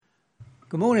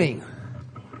Good morning.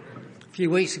 A few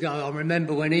weeks ago, I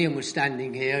remember when Ian was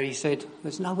standing here, he said,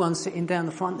 "There's no one sitting down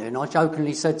the front there." And I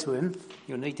jokingly said to him,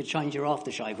 "You'll need to change your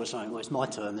aftershave or something." Well, it's my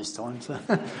turn this time. So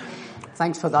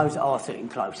thanks for those that are sitting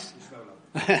close.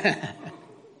 But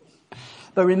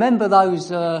remember those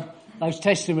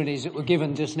testimonies that were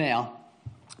given just now,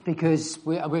 because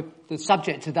the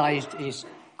subject today is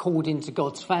called into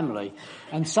God's family.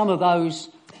 And some of those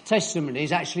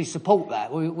testimonies actually support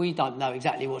that. We don't know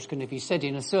exactly what's going to be said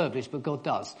in a service, but God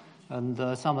does. And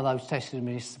some of those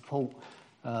testimonies support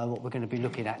what we're going to be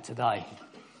looking at today.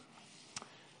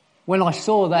 When I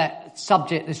saw that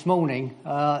subject this morning,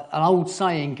 an old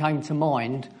saying came to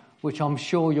mind, which I'm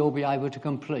sure you'll be able to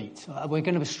complete. We're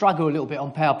going to struggle a little bit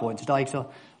on PowerPoint today, so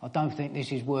I don't think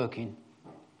this is working.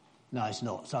 No, it's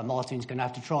not. So Martin's going to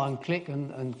have to try and click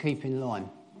and keep in line.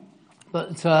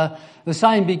 But the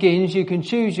saying begins, you can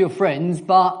choose your friends,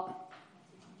 but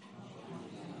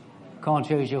can't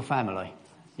choose your family.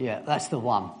 Yeah, that's the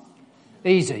one.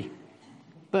 Easy.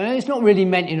 But it's not really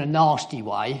meant in a nasty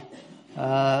way,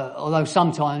 although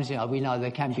sometimes, we know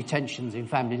there can be tensions in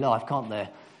family life, can't there?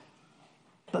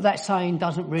 But that saying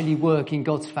doesn't really work in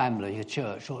God's family, the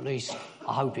church, or at least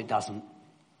I hope it doesn't.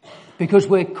 Because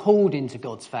we're called into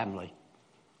God's family.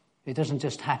 It doesn't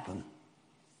just happen.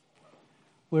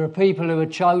 We're a people who are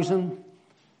chosen,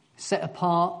 set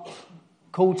apart,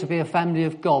 called to be a family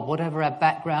of God, whatever our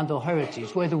background or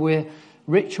heritage, whether we're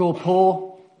rich or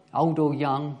poor, old or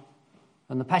young.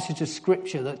 And the passage of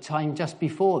scripture that came just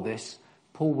before this,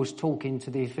 Paul was talking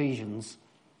to the Ephesians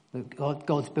that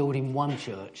God's building one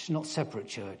church, not separate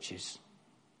churches.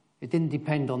 It didn't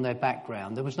depend on their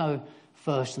background. There was no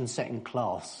first and second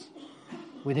class.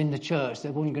 Within the church,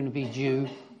 there wasn't going to be Jew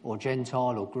or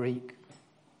Gentile or Greek.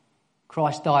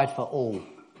 Christ died for all,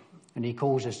 and he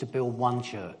calls us to build one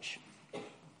church.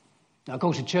 Now, of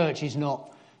course, a church is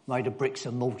not made of bricks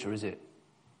and mortar, is it?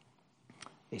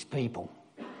 It's people.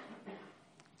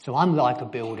 So unlike a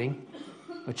building,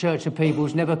 a church of people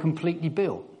is never completely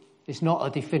built. It's not a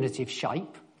definitive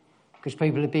shape, because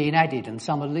people are being added and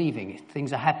some are leaving.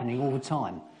 Things are happening all the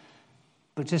time.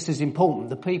 But just as important,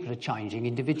 the people are changing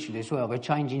individually as well. They're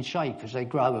changing shape as they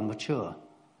grow and mature.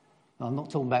 Now, I'm not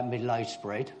talking about middle-age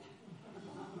spread,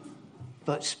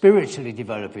 but spiritually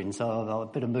developing, so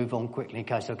I better move on quickly in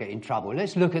case I get in trouble.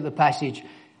 Let's look at the passage,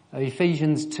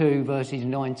 Ephesians 2, verses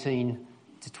 19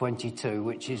 to 22,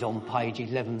 which is on page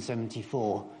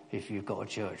 1174, if you've got a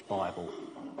church Bible.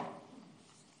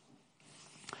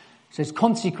 It says,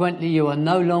 "Consequently, you are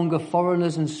no longer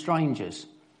foreigners and strangers,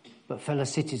 but fellow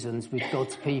citizens with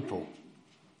God's people,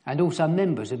 and also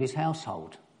members of his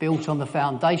household, built on the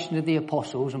foundation of the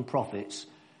apostles and prophets,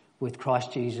 with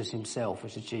Christ Jesus himself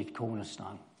as the chief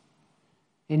cornerstone.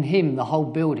 In him the whole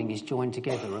building is joined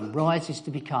together and rises to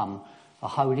become a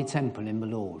holy temple in the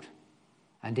Lord.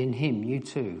 And in him you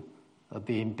too are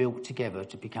being built together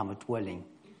to become a dwelling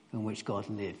in which God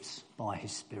lives by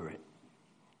his Spirit."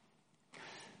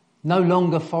 No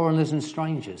longer foreigners and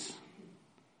strangers.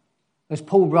 As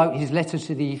Paul wrote his letter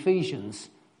to the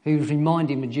Ephesians, he was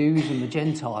reminding the Jews and the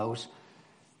Gentiles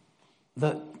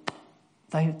that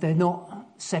they're not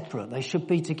separate. They should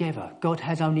be together. God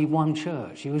has only one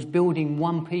church. He was building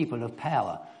one people of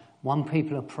power, one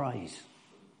people of praise.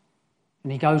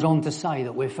 And he goes on to say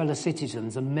that we're fellow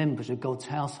citizens and members of God's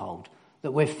household,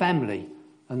 that we're family,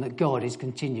 and that God is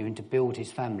continuing to build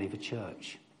his family, the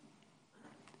church.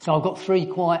 So I've got three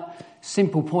quite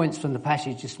simple points from the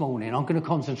passage this morning. I'm going to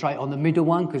concentrate on the middle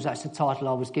one because that's the title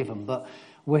I was given. But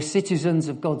we're citizens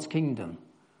of God's kingdom.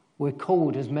 We're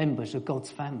called as members of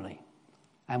God's family.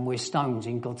 And we're stones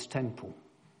in God's temple.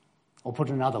 Or put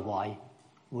another way,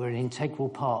 we're an integral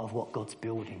part of what God's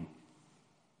building.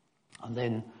 And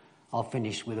then I'll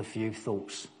finish with a few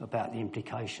thoughts about the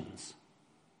implications.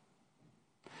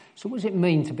 So what does it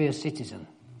mean to be a citizen?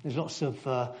 There's lots of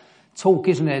talk,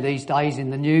 isn't there, these days in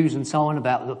the news and so on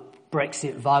about the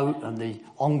Brexit vote and the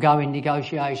ongoing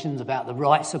negotiations about the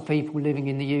rights of people living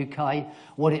in the UK,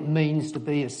 what it means to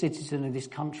be a citizen of this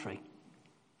country.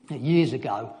 Years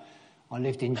ago, I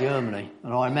lived in Germany,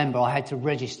 and I remember I had to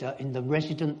register in the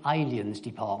Resident Aliens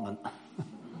Department.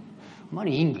 I'm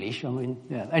only English,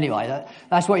 Anyway,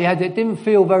 that's what you had. It didn't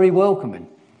feel very welcoming.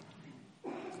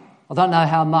 I don't know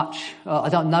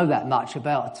that much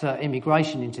about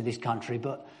immigration into this country,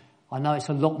 but I know it's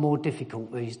a lot more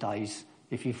difficult these days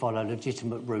if you follow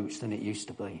legitimate routes than it used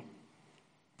to be.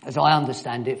 As I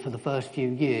understand it, for the first few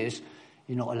years,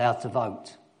 you're not allowed to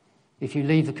vote. If you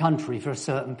leave the country for a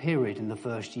certain period in the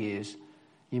first years,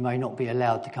 you may not be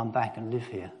allowed to come back and live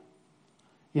here.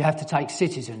 You have to take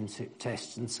citizenship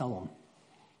tests and so on.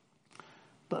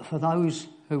 But for those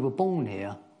who were born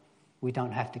here, we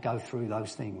don't have to go through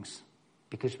those things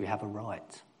because we have a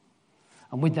right.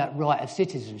 And with that right of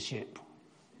citizenship,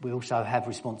 we also have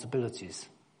responsibilities,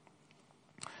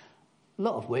 a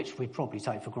lot of which we probably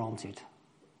take for granted.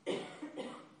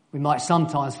 We might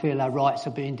sometimes feel our rights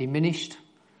are being diminished,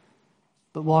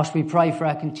 but whilst we pray for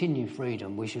our continued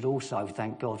freedom, we should also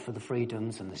thank God for the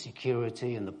freedoms and the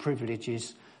security and the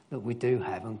privileges that we do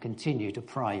have, and continue to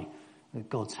pray that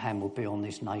God's hand will be on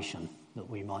this nation, that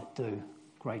we might do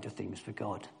greater things for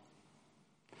God.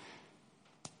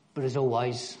 But as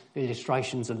always,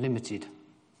 illustrations are limited,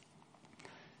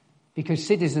 because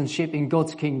citizenship in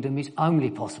God's kingdom is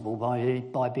only possible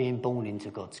by being born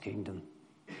into God's kingdom.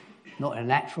 Not in a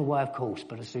natural way, of course,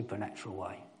 but a supernatural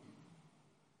way.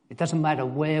 It doesn't matter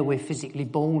where we're physically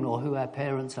born or who our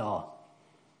parents are.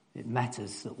 It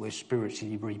matters that we're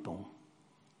spiritually reborn.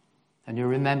 And you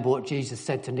remember what Jesus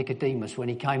said to Nicodemus when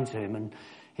he came to him and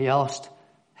he asked,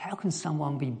 how can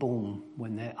someone be born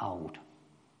when they're old?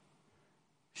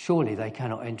 Surely they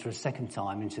cannot enter a second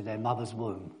time into their mother's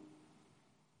womb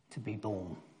to be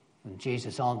born. And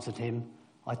Jesus answered him,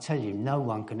 I tell you, no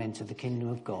one can enter the kingdom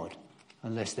of God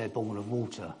unless they're born of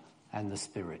water and the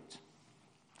Spirit.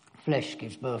 Flesh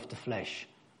gives birth to flesh,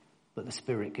 but the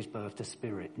Spirit gives birth to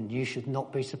spirit. And you should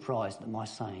not be surprised at my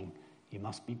saying, you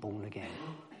must be born again.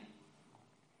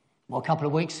 Well, a couple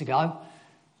of weeks ago,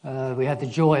 we had the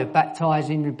joy of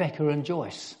baptising Rebecca and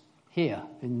Joyce here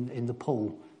in the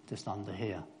pool just under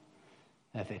here.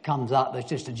 If it comes up, there's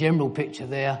just a general picture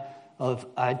there of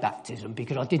a baptism,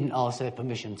 because I didn't ask their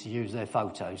permission to use their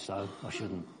photos, so I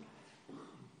shouldn't.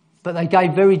 But they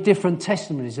gave very different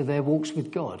testimonies of their walks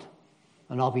with God.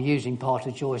 And I'll be using part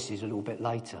of Joyce's a little bit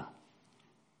later.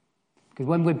 Because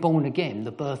when we're born again,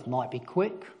 the birth might be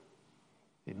quick.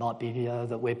 It might be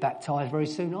that we're baptised very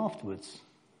soon afterwards.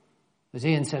 As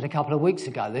Ian said a couple of weeks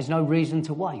ago, there's no reason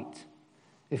to wait.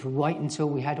 If we wait until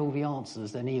we had all the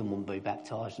answers, then Ian wouldn't be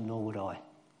baptised and nor would I.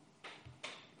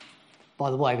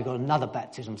 By the way, we've got another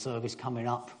baptism service coming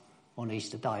up on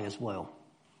Easter Day as well.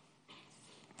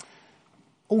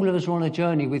 All of us are on a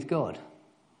journey with God,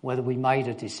 whether we made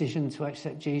a decision to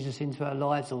accept Jesus into our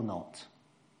lives or not.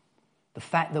 The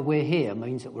fact that we're here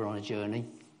means that we're on a journey,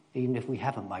 even if we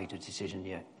haven't made a decision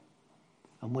yet.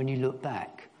 And when you look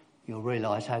back, you'll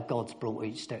realise how God's brought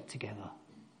each step together.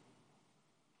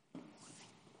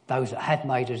 Those that have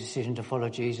made a decision to follow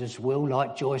Jesus will,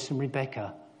 like Joyce and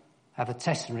Rebecca, have a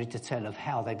testimony to tell of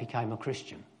how they became a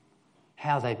Christian,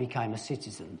 how they became a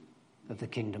citizen of the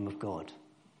kingdom of God.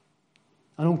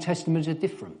 And all testimonies are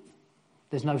different.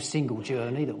 There's no single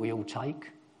journey that we all take.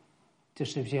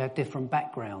 Just as you have different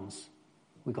backgrounds,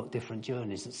 we've got different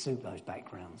journeys that suit those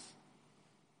backgrounds.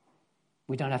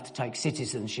 We don't have to take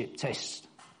citizenship tests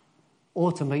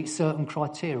or to meet certain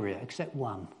criteria, except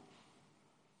one.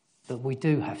 That we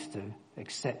do have to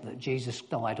accept that Jesus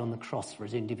died on the cross for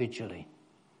us individually,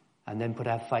 and then put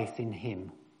our faith in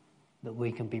him, that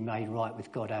we can be made right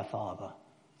with God our Father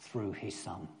through his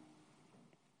Son.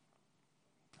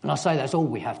 And I say that's all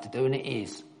we have to do, and it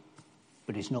is.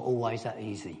 But it's not always that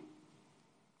easy,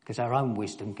 because our own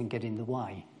wisdom can get in the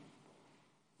way.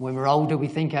 When we're older, we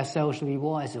think ourselves to be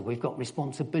wiser. We've got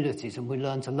responsibilities, and we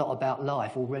learned a lot about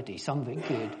life already, some of it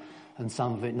good and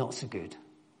some of it not so good.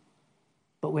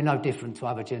 But we're no different to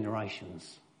other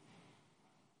generations.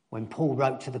 When Paul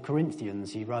wrote to the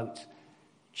Corinthians, he wrote,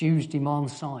 Jews demand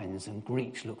signs and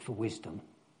Greeks look for wisdom,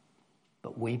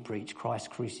 but we preach Christ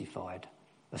crucified,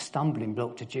 a stumbling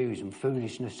block to Jews and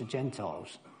foolishness to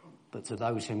Gentiles, but to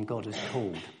those whom God has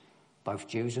called, both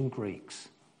Jews and Greeks,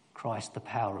 Christ the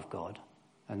power of God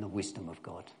and the wisdom of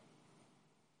God.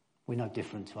 We're no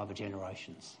different to other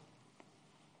generations.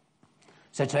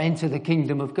 So to enter the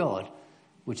kingdom of God,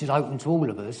 which is open to all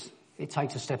of us, it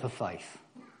takes a step of faith.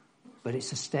 But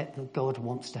it's a step that God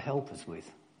wants to help us with.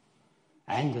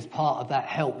 And as part of that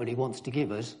help that he wants to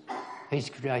give us,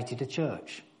 he's created a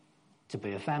church to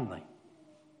be a family.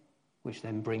 Which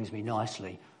then brings me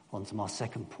nicely onto my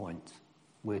second point.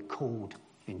 We're called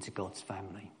into God's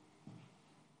family.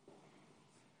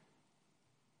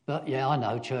 But yeah, I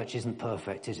know church isn't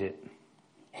perfect, is it?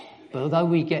 But although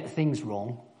we get things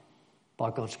wrong,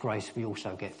 by God's grace we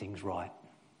also get things right.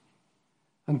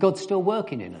 And God's still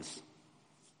working in us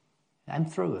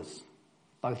and through us,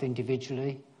 both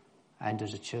individually and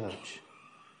as a church.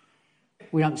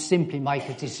 We don't simply make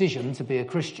a decision to be a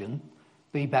Christian,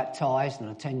 be baptised and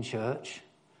attend church,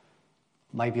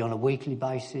 maybe on a weekly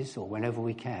basis or whenever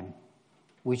we can.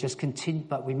 We just continue,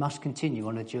 but we must continue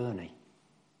on a journey.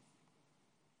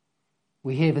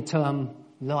 We hear the term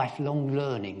lifelong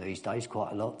learning these days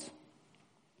quite a lot.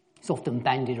 It's often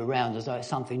bandied around as though it's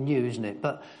something new, isn't it?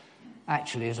 But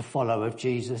Actually, as a follower of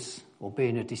Jesus or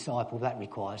being a disciple, that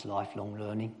requires lifelong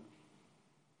learning,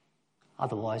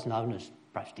 otherwise known as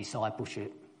perhaps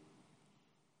discipleship.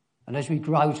 And as we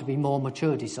grow to be more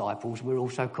mature disciples, we're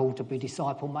also called to be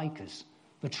disciple makers.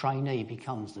 The trainee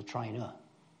becomes the trainer.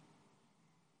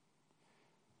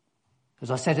 As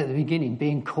I said at the beginning,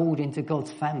 being called into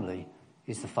God's family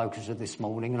is the focus of this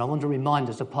morning. And I want to remind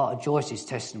us a part of Joyce's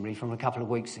testimony from a couple of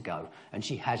weeks ago. And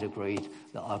she has agreed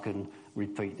that I can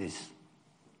repeat this.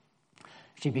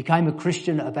 She became a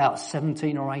Christian at about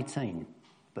 17 or 18,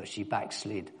 but she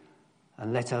backslid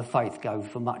and let her faith go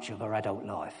for much of her adult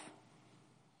life.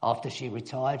 After she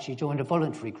retired, she joined a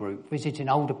voluntary group, visiting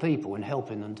older people and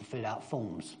helping them to fill out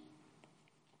forms.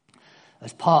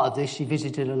 As part of this, she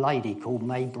visited a lady called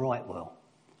May Brightwell,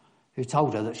 who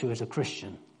told her that she was a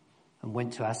Christian and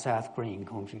went to our South Green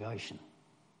congregation.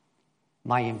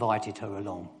 May invited her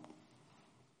along.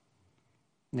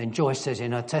 And then Joyce says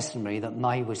in her testimony that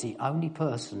May was the only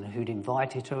person who'd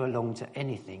invited her along to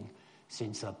anything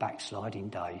since her backsliding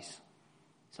days.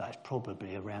 So it's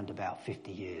probably around about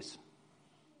 50 years.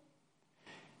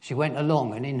 She went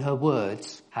along and, in her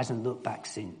words, hasn't looked back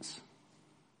since.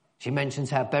 She mentions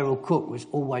how Beryl Cook was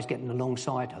always getting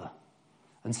alongside her,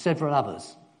 and several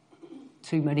others,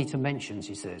 too many to mention,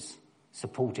 she says,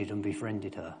 supported and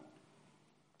befriended her.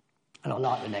 And I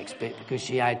like the next bit because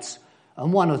she adds,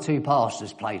 and one or two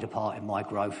pastors played a part in my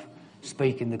growth,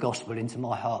 speaking the gospel into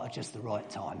my heart at just the right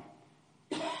time.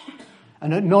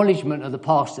 An acknowledgement of the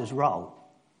pastor's role,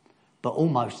 but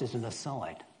almost as an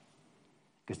aside,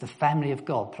 because the family of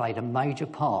God played a major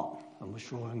part and was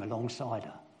drawing alongside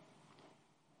her.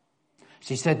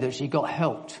 She said that she got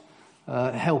help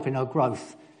in her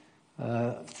growth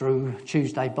through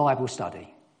Tuesday Bible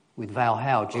study with Val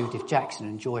Howe, Judith Jackson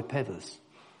and Joy Pevers.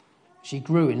 She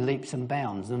grew in leaps and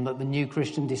bounds, and that the new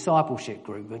Christian discipleship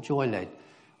group that Joy led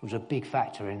was a big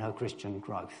factor in her Christian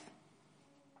growth.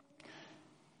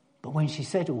 But when she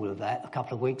said all of that a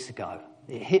couple of weeks ago,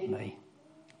 it hit me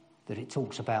that it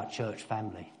talks about church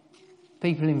family.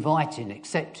 People inviting,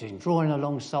 accepting, drawing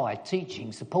alongside,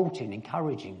 teaching, supporting,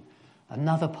 encouraging.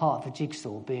 Another part of the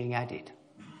jigsaw being added.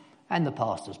 And the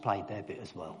pastors played their bit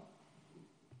as well.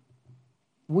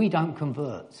 We don't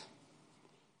convert.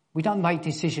 We don't make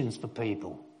decisions for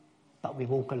people, but we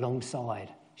walk alongside,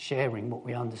 sharing what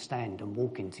we understand and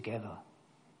walking together.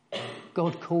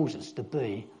 God calls us to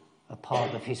be a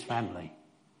part of his family.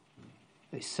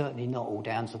 It's certainly not all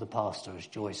down to the pastor, as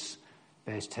Joyce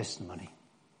bears testimony.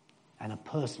 And a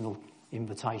personal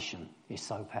invitation is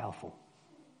so powerful.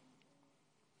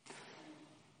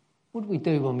 What do we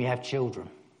do when we have children?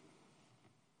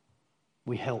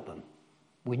 We help them.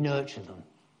 We nurture them.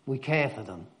 We care for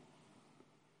them.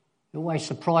 It always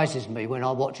surprises me when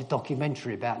I watch a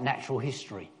documentary about natural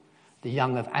history, the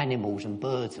young of animals and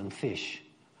birds and fish.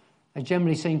 They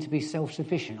generally seem to be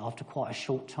self-sufficient after quite a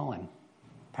short time,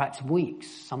 perhaps weeks,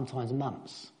 sometimes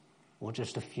months, or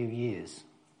just a few years.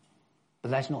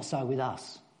 But that's not so with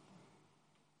us.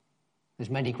 As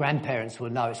many grandparents will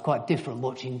know, it's quite different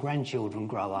watching grandchildren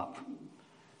grow up.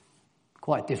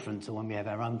 Quite different to when we have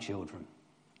our own children.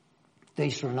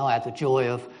 Deesa and I had the joy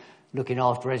of looking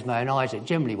after Esme and Isaac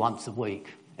generally once a week.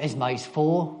 Esme's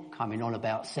 4, coming on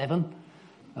about 7,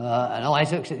 and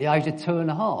Isaac's at the age of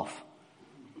 2.5.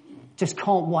 Just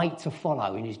can't wait to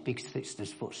follow in his big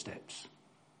sister's footsteps.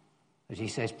 As he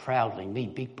says proudly, me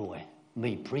big boy,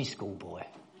 me preschool boy.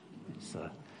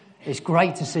 It's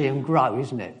great to see them grow,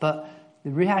 isn't it? But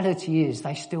the reality is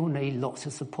they still need lots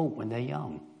of support when they're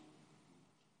young.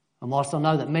 And whilst I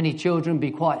know that many children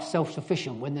be quite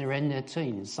self-sufficient when they're in their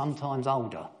teens, sometimes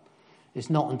older, it's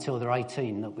not until they're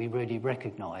 18 that we really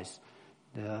recognise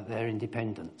their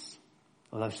independence.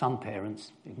 Although some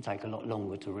parents, it can take a lot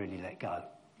longer to really let go.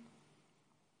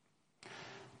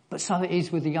 But so it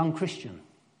is with the young Christian,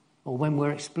 or when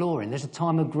we're exploring. There's a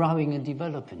time of growing and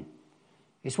developing.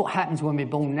 It's what happens when we're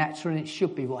born naturally, and it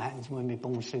should be what happens when we're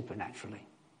born supernaturally.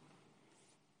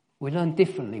 We learn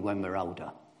differently when we're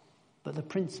older, but the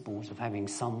principles of having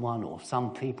someone or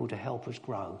some people to help us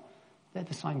grow, they're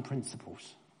the same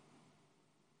principles.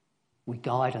 We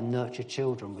guide and nurture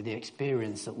children with the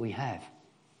experience that we have,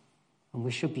 and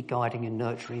we should be guiding and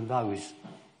nurturing those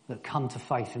that come to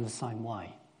faith in the same way,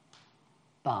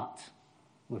 but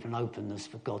with an openness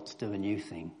for God to do a new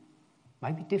thing,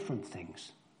 maybe different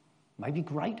things, maybe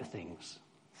greater things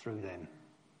through them.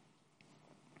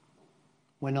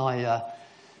 When I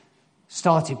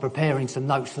started preparing some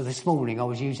notes for this morning, I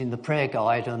was using the prayer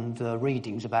guide and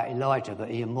readings about Elijah that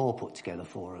Ian Moore put together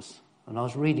for us. And I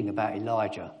was reading about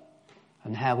Elijah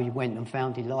and how he went and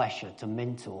found Elisha to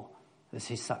mentor as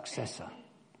his successor.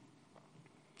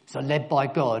 So led by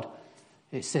God,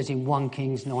 it says in 1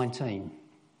 Kings 19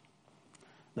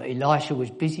 that Elisha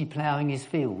was busy ploughing his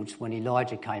fields when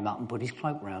Elijah came up and put his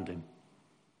cloak round him.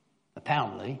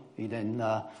 Apparently, he then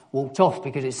walked off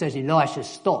because it says Elisha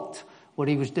stopped what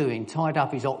he was doing, tied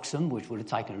up his oxen, which would have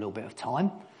taken a little bit of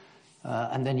time,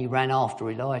 and then he ran after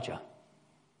Elijah.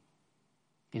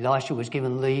 Elisha was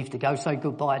given leave to go say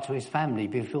goodbye to his family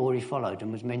before he followed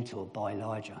and was mentored by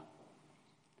Elijah.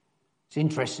 It's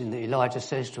interesting that Elijah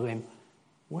says to him,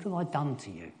 "What have I done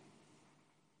to you?"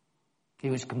 He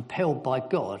was compelled by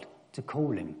God to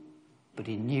call him, but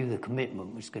he knew the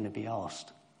commitment was going to be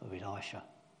asked of Elisha.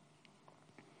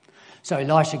 So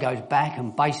Elisha goes back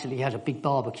and basically has a big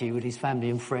barbecue with his family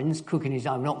and friends, cooking his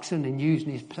own oxen and using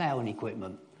his ploughing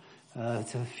equipment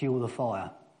to fuel the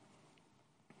fire.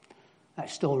 That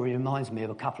story reminds me of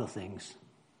a couple of things.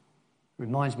 It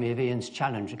reminds me of Ian's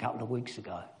challenge a couple of weeks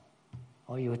ago.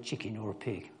 Are you a chicken or a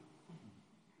pig?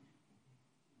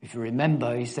 If you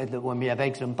remember, he said that when we have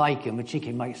eggs and bacon, the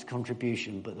chicken makes a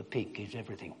contribution, but the pig gives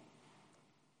everything.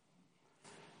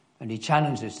 And he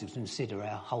challenged us to consider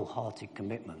our wholehearted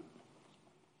commitment.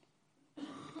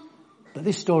 But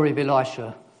this story of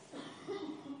Elisha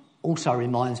also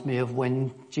reminds me of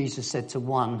when Jesus said to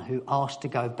one who asked to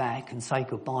go back and say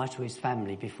goodbye to his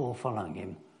family before following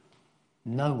him,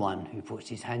 "No one who puts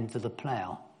his hand to the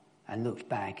plough and looks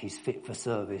back is fit for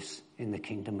service in the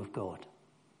kingdom of God."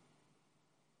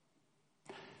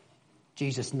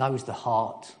 Jesus knows the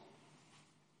heart.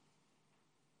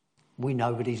 We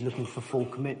know that he's looking for full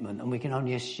commitment, and we can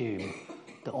only assume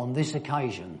that on this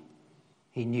occasion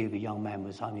he knew the young man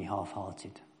was only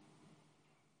half-hearted.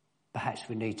 Perhaps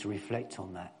we need to reflect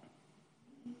on that.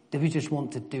 Do we just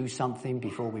want to do something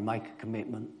before we make a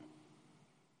commitment?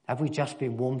 Have we just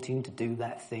been wanting to do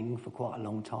that thing for quite a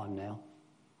long time now?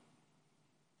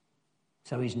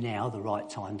 So is now the right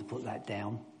time to put that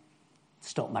down?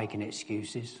 Stop making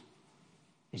excuses?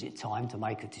 Is it time to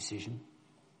make a decision?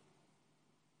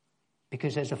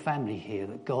 Because there's a family here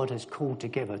that God has called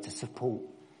together to support,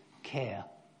 care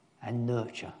and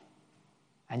nurture,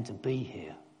 and to be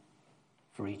here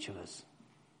for each of us.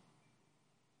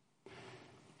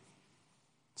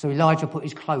 So Elijah put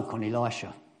his cloak on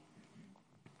Elisha.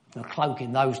 The cloak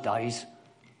in those days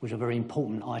was a very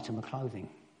important item of clothing.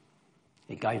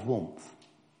 It gave warmth.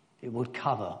 It would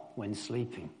cover when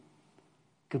sleeping.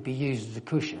 It could be used as a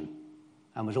cushion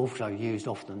and was also used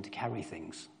often to carry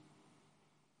things.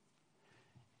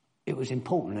 It was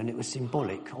important and it was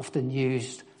symbolic, often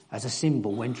used as a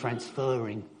symbol when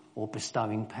transferring or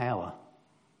bestowing power.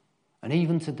 And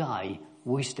even today,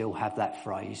 we still have that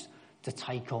phrase, to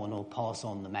take on or pass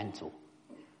on the mantle.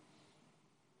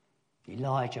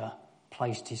 Elijah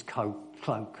placed his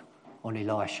cloak on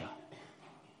Elisha,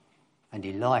 and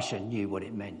Elisha knew what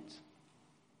it meant.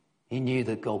 He knew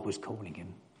that God was calling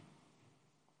him.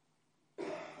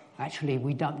 Actually,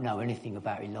 we don't know anything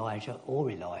about Elijah or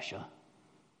Elisha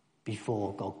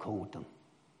before God called them.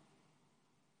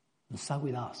 And so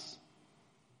with us.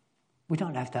 We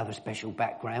don't have to have a special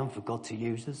background for God to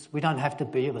use us. We don't have to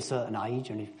be of a certain age.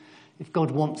 And if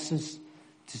God wants us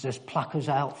to just pluck us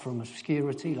out from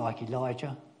obscurity like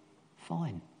Elijah,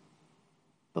 fine.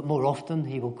 But more often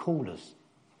he will call us,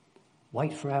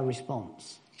 wait for our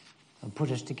response, and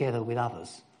put us together with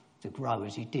others to grow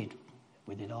as he did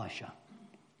with Elisha.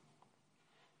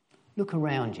 Look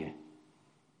around you.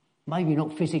 Maybe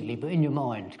not physically, but in your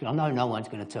mind. Because I know no one's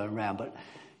going to turn around, but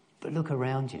look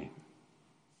around you.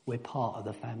 We're part of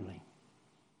the family.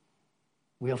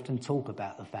 We often talk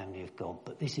about the family of God,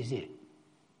 but this is it.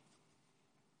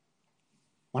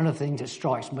 One of the things that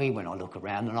strikes me when I look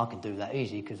around, and I can do that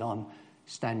easy because I'm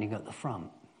standing at the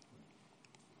front,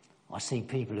 I see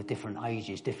people of different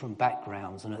ages, different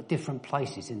backgrounds, and at different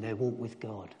places in their walk with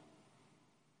God.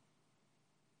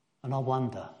 And I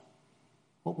wonder,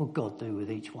 what would God do with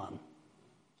each one?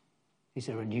 Is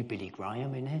there a new Billy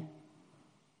Graham in here?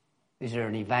 Is there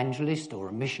an evangelist or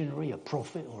a missionary, a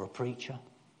prophet or a preacher?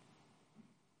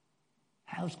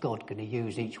 How's God going to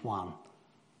use each one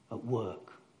at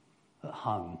work, at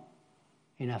home,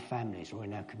 in our families or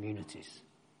in our communities?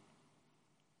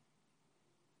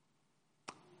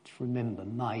 Just remember,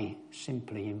 May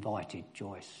simply invited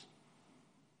Joyce.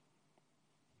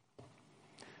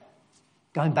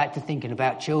 Going back to thinking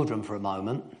about children for a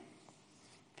moment,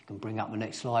 if you can bring up the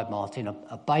next slide, Martin,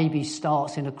 a baby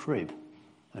starts in a crib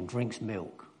and drinks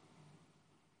milk.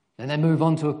 Then they move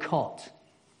on to a cot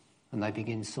and they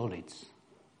begin solids.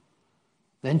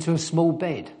 Then to a small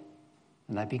bed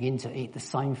and they begin to eat the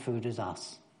same food as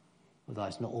us. Although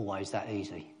it's not always that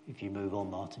easy if you move on,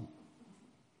 Martin.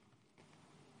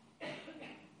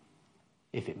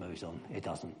 If it moves on, it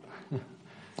doesn't.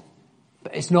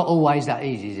 But it's not always that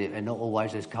easy, is it? They're not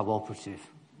always as cooperative.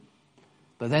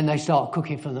 But then they start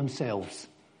cooking for themselves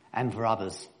and for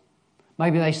others.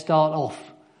 Maybe they start off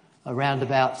around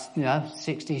about,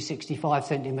 60, 65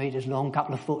 centimetres long, a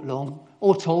couple of foot long,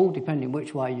 or tall, depending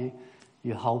which way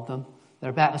you hold them.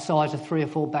 They're about the size of 3 or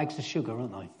 4 bags of sugar,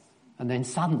 aren't they? And then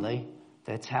suddenly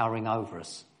they're towering over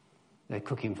us. They're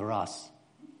cooking for us.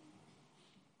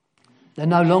 They're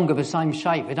no longer the same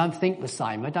shape. They don't think the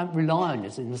same. They don't rely on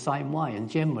us in the same way. And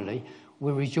generally,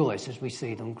 we rejoice as we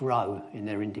see them grow in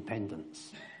their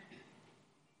independence.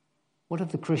 What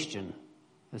of the Christian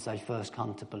as they first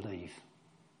come to believe?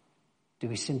 Do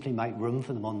we simply make room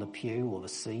for them on the pew or the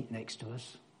seat next to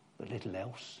us, but little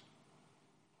else?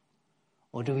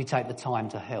 Or do we take the time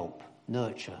to help,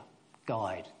 nurture,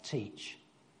 guide, teach,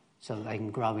 so that they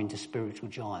can grow into spiritual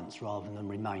giants rather than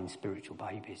remain spiritual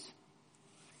babies?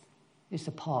 It's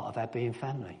a part of our being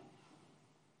family.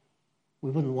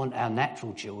 We wouldn't want our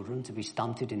natural children to be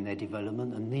stunted in their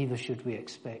development, and neither should we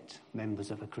expect members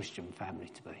of a Christian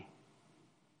family to be.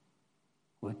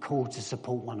 We're called to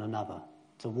support one another,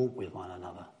 to walk with one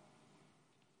another.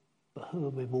 But who are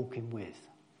we walking with,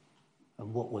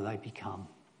 and what will they become?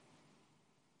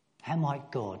 How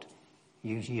might God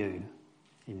use you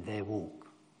in their walk?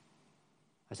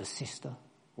 As a sister,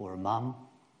 or a mum,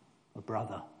 a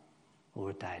brother, or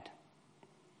a dad?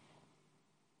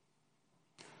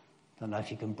 I don't know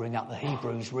if you can bring up the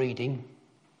Hebrews reading.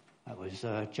 That was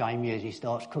Jamie as he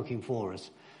starts cooking for us.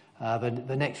 But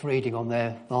the next reading on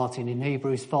there, Martin, in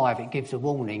Hebrews 5, it gives a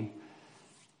warning.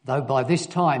 Though by this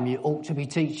time you ought to be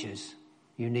teachers,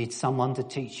 you need someone to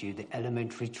teach you the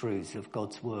elementary truths of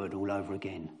God's word all over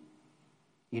again.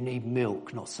 You need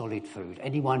milk, not solid food.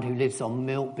 Anyone who lives on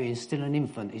milk, being still an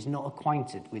infant, is not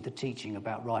acquainted with the teaching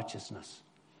about righteousness.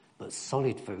 But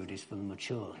solid food is for the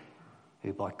mature,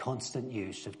 who by constant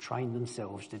use have trained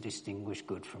themselves to distinguish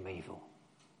good from evil.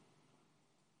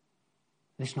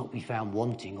 Let's not be found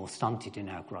wanting or stunted in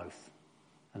our growth,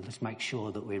 and let's make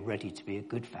sure that we're ready to be a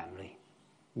good family,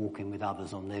 walking with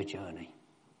others on their journey.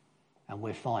 And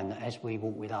we'll find that as we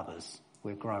walk with others,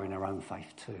 we're growing our own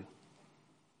faith too.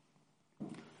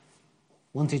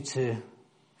 Wanted to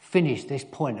finish this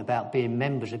point about being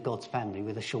members of God's family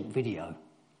with a short video.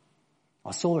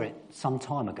 I saw it some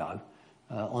time ago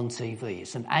on TV.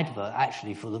 It's an advert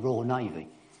actually for the Royal Navy.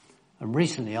 And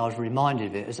recently I was reminded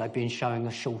of it as they've been showing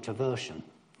a shorter version.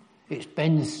 It's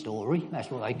Ben's story, that's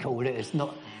what they call it. It's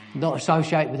not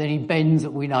associated with any Bens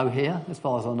that we know here, as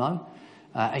far as I know.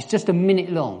 It's just a minute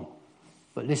long,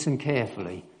 but listen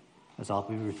carefully as I'll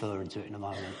be referring to it in a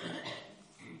moment.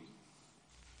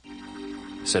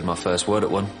 Said my first word at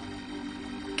 1.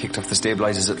 Kicked off the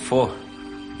stabilisers at 4.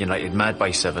 United mad by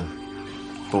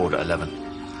 7. Bored at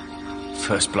 11.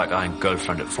 First black iron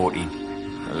girlfriend at 14.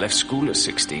 I left school at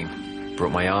 16.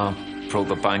 Broke my arm, broke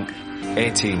the bank.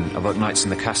 18, about nights in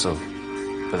the castle.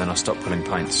 But then I stopped pulling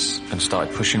pints and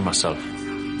started pushing myself.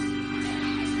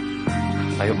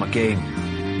 I upped my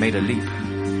game, made a leap.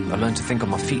 I learned to think on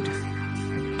my feet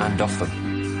and off them.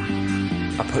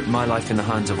 I put my life in the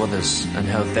hands of others and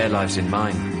held their lives in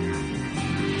mine.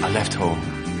 I left home.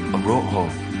 I wrote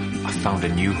home. I found a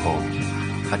new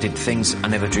home. I did things I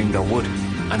never dreamed I would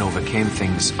and overcame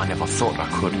things I never thought I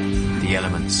could. The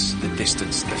elements, the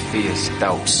distance, the fears,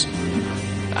 doubts,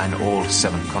 and all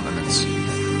 7 continents.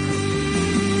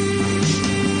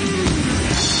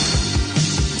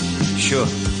 Sure,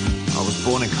 I was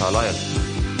born in Carlisle,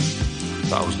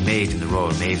 but I was made in the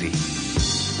Royal Navy.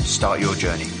 Start your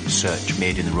journey. Search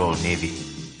Made in the Royal Navy.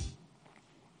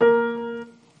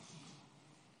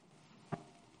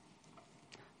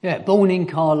 Yeah, born in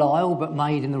Carlisle, but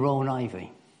made in the Royal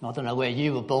Navy. I don't know where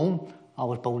you were born. I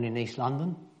was born in East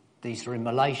London. These are in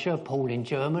Malaysia, Paul in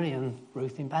Germany, and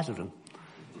Ruth in Basildon.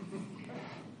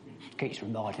 Keeps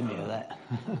reminding me of that.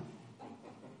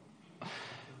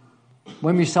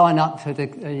 When we sign up for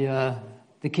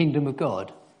the kingdom of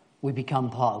God, we become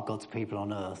part of God's people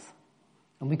on earth.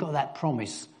 And we got that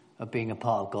promise of being a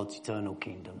part of God's eternal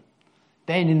kingdom.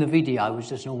 Ben in the video was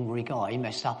just an ordinary guy. He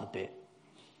messed up a bit.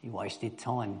 He wasted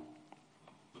time.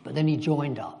 But then he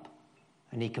joined up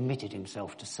and he committed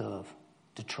himself to serve,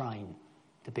 to train,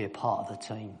 to be a part of the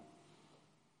team.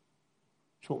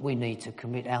 It's what we need to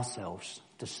commit ourselves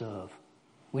to serve.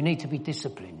 We need to be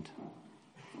disciplined.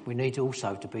 We need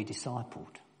also to be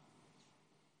discipled.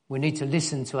 We need to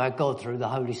listen to our God through the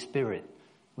Holy Spirit.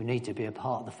 We need to be a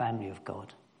part of the family of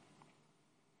God.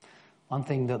 One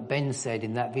thing that Ben said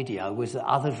in that video was that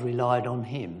others relied on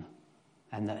him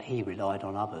and that he relied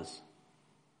on others.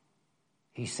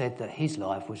 He said that his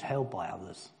life was held by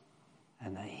others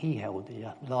and that he held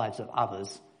the lives of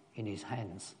others in his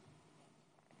hands.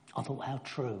 I thought how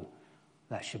true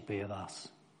that should be of us.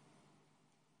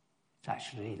 It's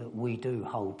actually that we do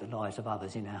hold the lives of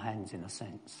others in our hands in a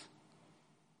sense.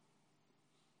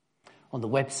 On the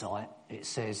website it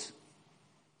says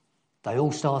they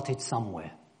all started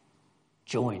somewhere,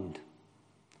 joined,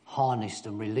 harnessed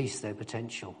and released their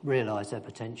potential, realised their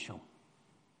potential.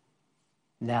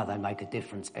 Now they make a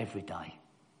difference every day.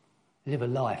 Live a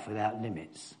life without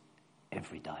limits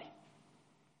every day.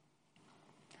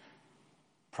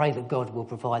 Pray that God will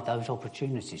provide those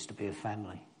opportunities to be a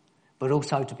family, but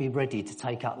also to be ready to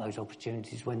take up those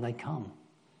opportunities when they come,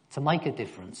 to make a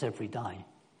difference every day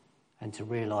and to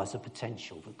realise the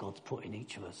potential that God's put in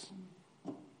each of us.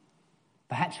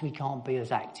 Perhaps we can't be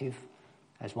as active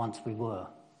as once we were,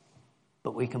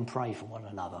 but we can pray for one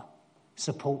another,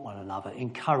 support one another,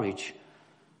 encourage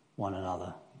one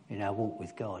another in our walk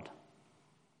with God.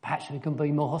 Perhaps we can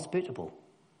be more hospitable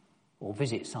or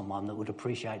visit someone that would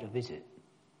appreciate a visit.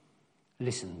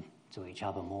 Listen to each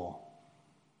other more.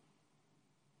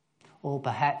 Or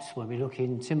perhaps when we look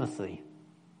in Timothy,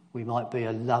 we might be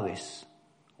a Lois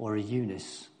or a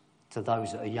Eunice to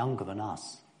those that are younger than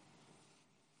us.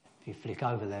 If you flick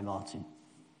over there, Martin.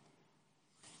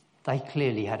 They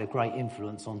clearly had a great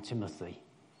influence on Timothy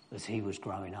as he was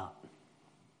growing up.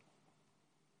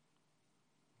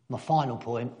 My final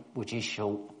point, which is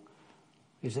short,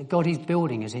 is that God is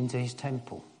building us into his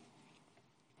temple.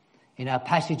 In our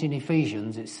passage in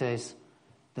Ephesians, it says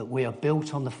that we are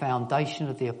built on the foundation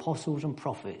of the apostles and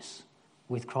prophets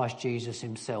with Christ Jesus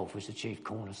himself as the chief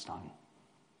cornerstone.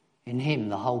 In him,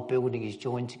 the whole building is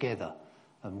joined together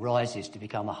and rises to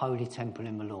become a holy temple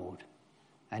in the Lord.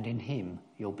 And in him,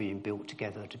 you're being built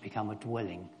together to become a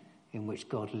dwelling in which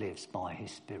God lives by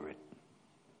his Spirit.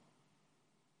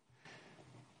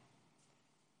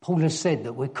 Paul has said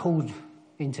that we're called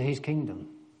into his kingdom,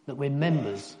 that we're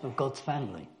members of God's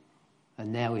family.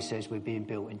 And now he says we're being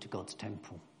built into God's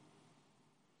temple.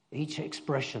 Each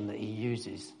expression that he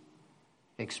uses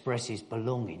expresses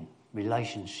belonging,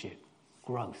 relationship,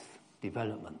 growth,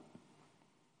 development.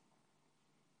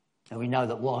 And we know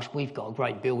that whilst we've got a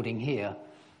great building here,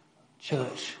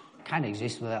 church can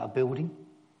exist without a building.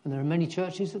 And there are many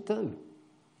churches that do.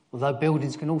 Although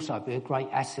buildings can also be a great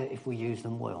asset if we use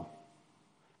them well.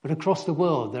 But across the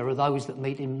world, there are those that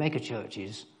meet in mega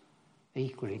churches.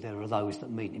 Equally, there are those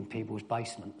that meet in people's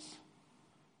basements.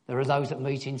 There are those that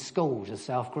meet in schools, as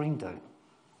South Green do,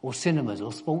 or cinemas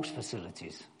or sports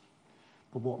facilities.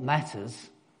 But what matters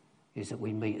is that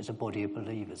we meet as a body of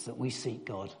believers, that we seek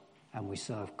God and we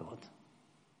serve God.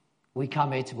 We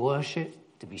come here to worship,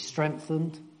 to be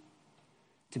strengthened,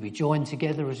 to be joined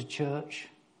together as a church,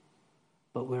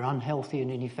 but we're unhealthy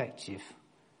and ineffective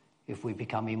if we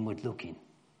become inward looking.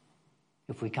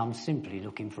 If we come simply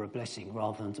looking for a blessing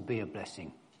rather than to be a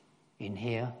blessing in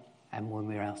here and when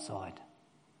we're outside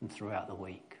and throughout the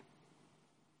week.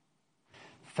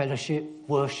 Fellowship,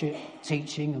 worship,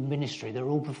 teaching and ministry, they're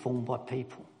all performed by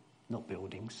people, not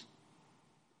buildings.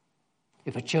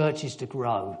 If a church is to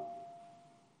grow,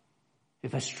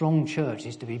 if a strong church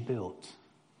is to be built,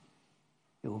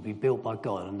 it will be built by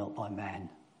God and not by man.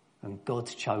 And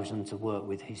God's chosen to work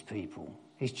with his people.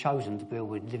 He's chosen to build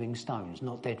with living stones,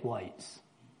 not dead weights.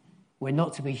 We're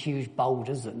not to be huge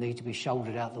boulders that need to be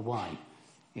shouldered out the way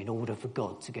in order for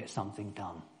God to get something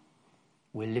done.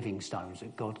 We're living stones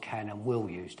that God can and will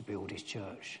use to build his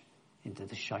church into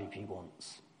the shape he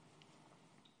wants.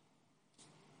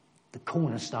 The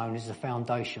cornerstone is the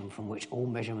foundation from which all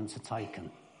measurements are taken.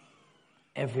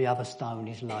 Every other stone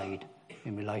is laid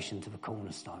in relation to the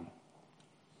cornerstone.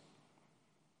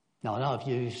 Now, I know I've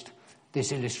used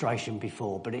this illustration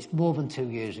before, but it's more than 2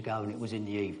 years ago and it was in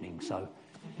the evening, so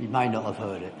you may not have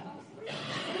heard it.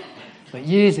 But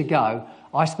years ago,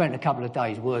 I spent a couple of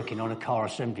days working on a car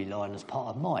assembly line as part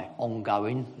of my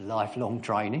ongoing lifelong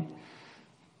training.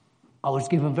 I was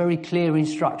given very clear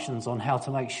instructions on how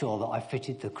to make sure that I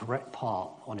fitted the correct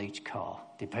part on each car,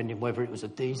 depending whether it was a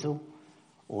diesel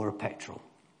or a petrol.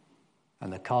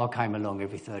 And the car came along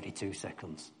every 32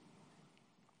 seconds.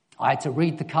 I had to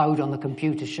read the code on the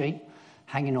computer sheet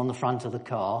hanging on the front of the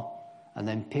car and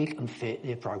then pick and fit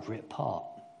the appropriate part.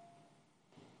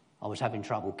 I was having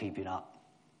trouble keeping up.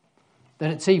 Then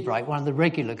at tea break, one of the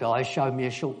regular guys showed me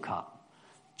a shortcut.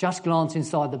 Just glance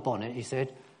inside the bonnet, he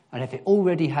said, and if it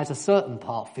already has a certain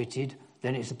part fitted,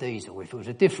 then it's a diesel. If it was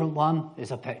a different one,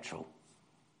 it's a petrol.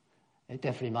 It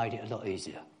definitely made it a lot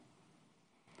easier.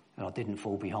 And I didn't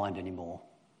fall behind anymore.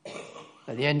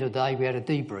 At the end of the day, we had a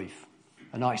debrief,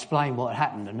 and I explained what had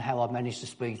happened and how I managed to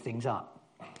speed things up.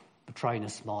 The trainer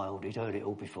smiled. He'd heard it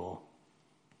all before.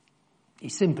 He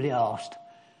simply asked,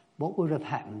 what would have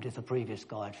happened if the previous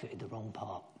guy had fitted the wrong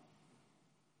part?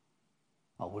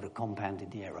 I would have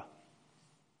compounded the error.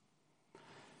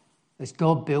 As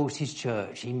God builds his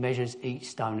church, he measures each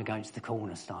stone against the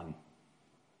cornerstone.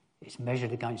 It's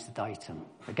measured against the datum,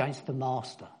 against the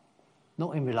master,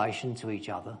 not in relation to each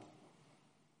other.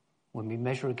 When we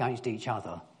measure against each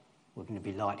other, we're going to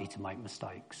be likely to make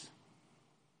mistakes.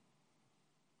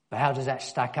 But how does that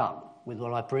stack up with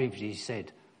what I previously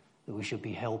said, that we should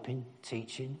be helping,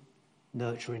 teaching,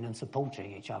 nurturing and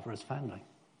supporting each other as family?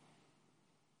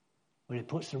 Well, it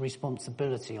puts the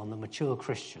responsibility on the mature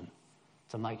Christian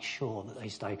to make sure that they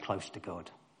stay close to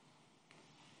God,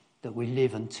 that we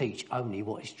live and teach only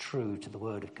what is true to the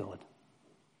Word of God.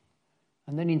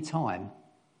 And then in time,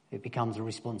 it becomes a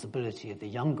responsibility of the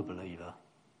younger believer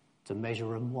to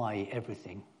measure and weigh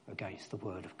everything against the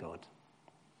Word of God.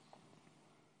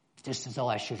 Just as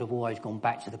I should have always gone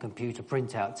back to the computer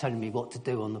printout telling me what to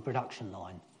do on the production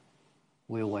line,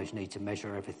 we always need to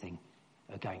measure everything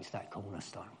against that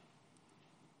cornerstone.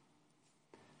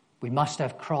 We must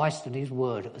have Christ and his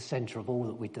word at the centre of all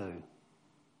that we do.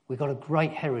 We've got a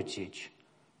great heritage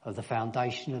of the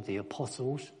foundation of the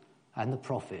apostles and the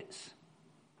prophets,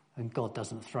 and God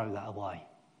doesn't throw that away.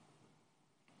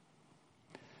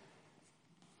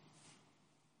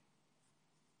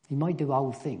 He may do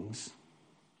old things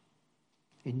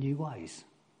in new ways,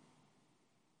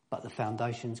 but the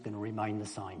foundation's going to remain the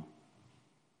same.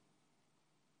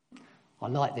 I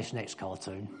like this next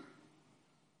cartoon.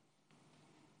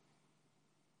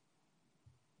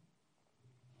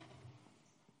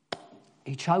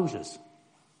 He chose us.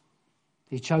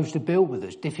 He chose to build with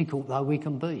us, difficult though we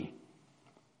can be.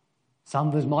 Some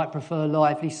of us might prefer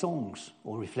lively songs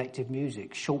or reflective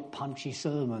music, short punchy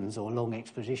sermons or long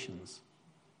expositions.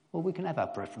 Well, we can have our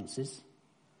preferences,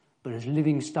 but as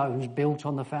living stones built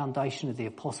on the foundation of the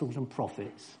apostles and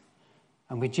prophets,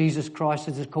 and with Jesus Christ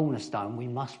as a cornerstone, we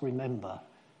must remember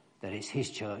that it's his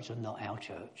church and not our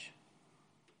church.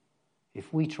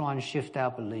 If we try and shift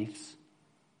our beliefs,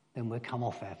 then we'll come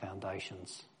off our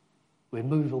foundations. We'll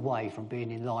move away from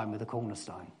being in line with the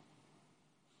cornerstone.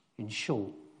 In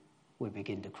short, we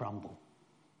begin to crumble.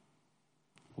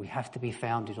 We have to be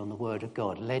founded on the Word of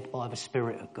God, led by the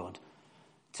Spirit of God,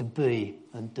 to be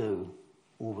and do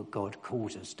all that God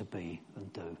calls us to be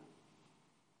and do.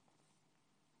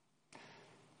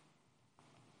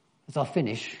 As I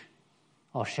finish,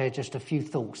 I'll share just a few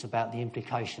thoughts about the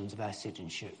implications of our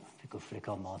citizenship. If you could flick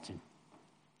on, Martin.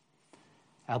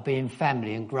 Our being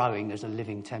family and growing as a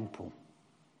living temple.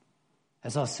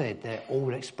 As I said, they're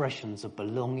all expressions of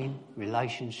belonging,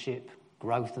 relationship,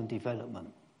 growth and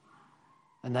development.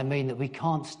 And they mean that we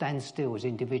can't stand still as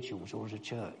individuals or as a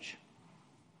church.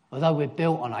 Although we're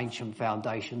built on ancient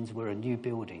foundations, we're a new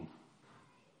building.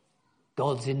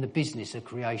 God's in the business of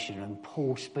creation, and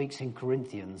Paul speaks in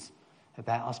Corinthians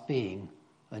about us being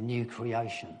a new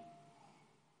creation.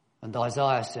 And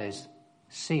Isaiah says,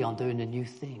 "See, I'm doing a new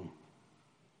thing.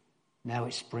 Now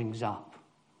it springs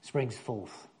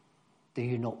forth. Do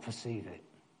you not perceive it?"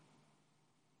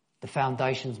 The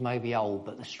foundations may be old,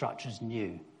 but the structure's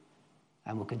new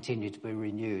and will continue to be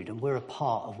renewed. And we're a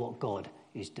part of what God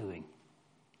is doing.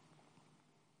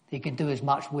 He can do as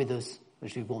much with us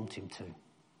as we want him to.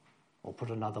 Or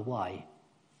put another way,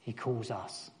 he calls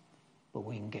us, but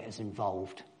we can get as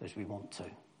involved as we want to.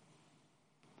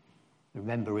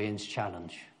 Remember Ian's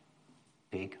challenge,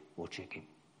 pig or chicken.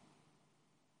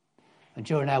 And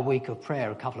during our week of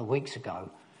prayer a couple of weeks ago,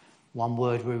 one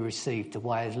word we received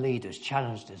away as leaders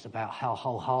challenged us about how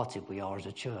wholehearted we are as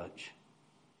a church.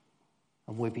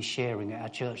 And we'll be sharing at our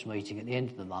church meeting at the end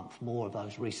of the month more of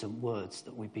those recent words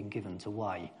that we've been given to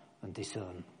weigh and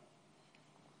discern.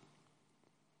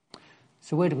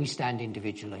 So where do we stand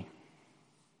individually?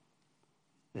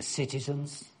 As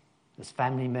citizens, as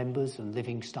family members and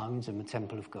living stones in the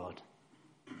temple of God.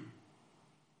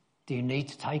 Do you need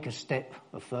to take a step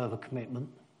of further commitment?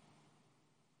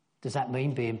 Does that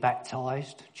mean being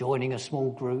baptised, joining a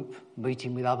small group,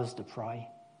 meeting with others to pray?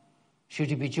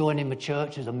 Should you be joining the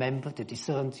church as a member to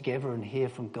discern together and hear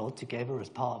from God together as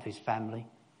part of his family?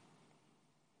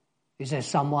 Is there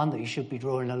someone that you should be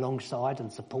drawing alongside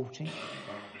and supporting?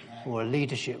 Or a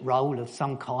leadership role of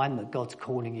some kind that God's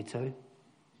calling you to?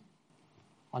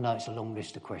 I know it's a long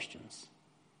list of questions,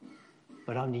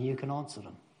 but only you can answer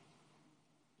them.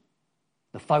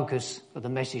 The focus of the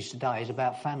message today is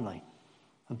about family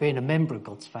and being a member of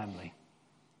God's family.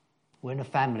 We're in a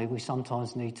family we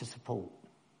sometimes need to support,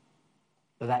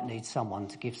 but that needs someone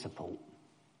to give support.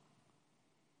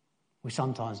 We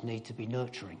sometimes need to be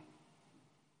nurturing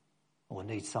or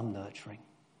need some nurturing,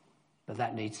 but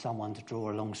that needs someone to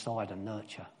draw alongside and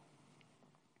nurture.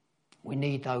 We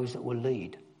need those that will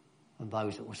lead and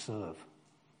those that will serve.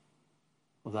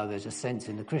 Although there's a sense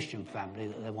in the Christian family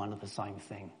that they're one of the same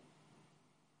thing.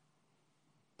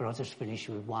 But I'll just finish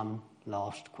with one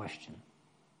last question.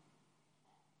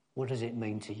 What does it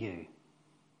mean to you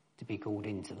to be called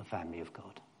into the family of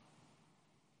God?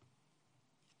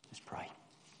 Let's pray.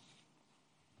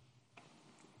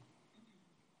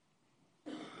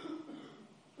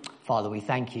 Father, we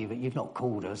thank you that you've not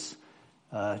called us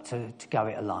to go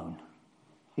it alone.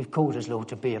 You've called us, Lord,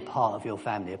 to be a part of your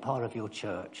family, a part of your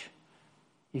church.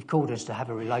 You've called us to have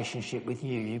a relationship with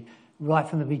you. Right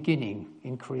from the beginning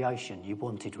in creation, you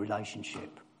wanted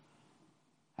relationship.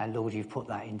 And Lord, you've put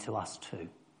that into us too,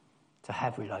 to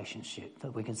have relationship,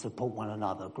 that we can support one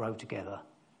another, grow together,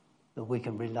 that we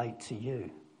can relate to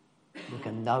you, we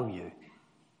can know you,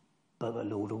 but that,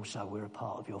 Lord, also we're a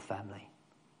part of your family.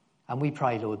 And we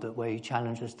pray, Lord, that where you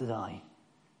challenge us today,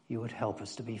 you would help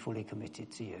us to be fully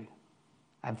committed to you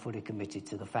and fully committed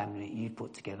to the family that you've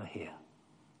put together here.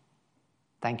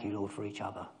 Thank you, Lord, for each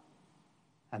other.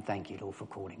 And thank you, Lord, for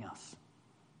calling us.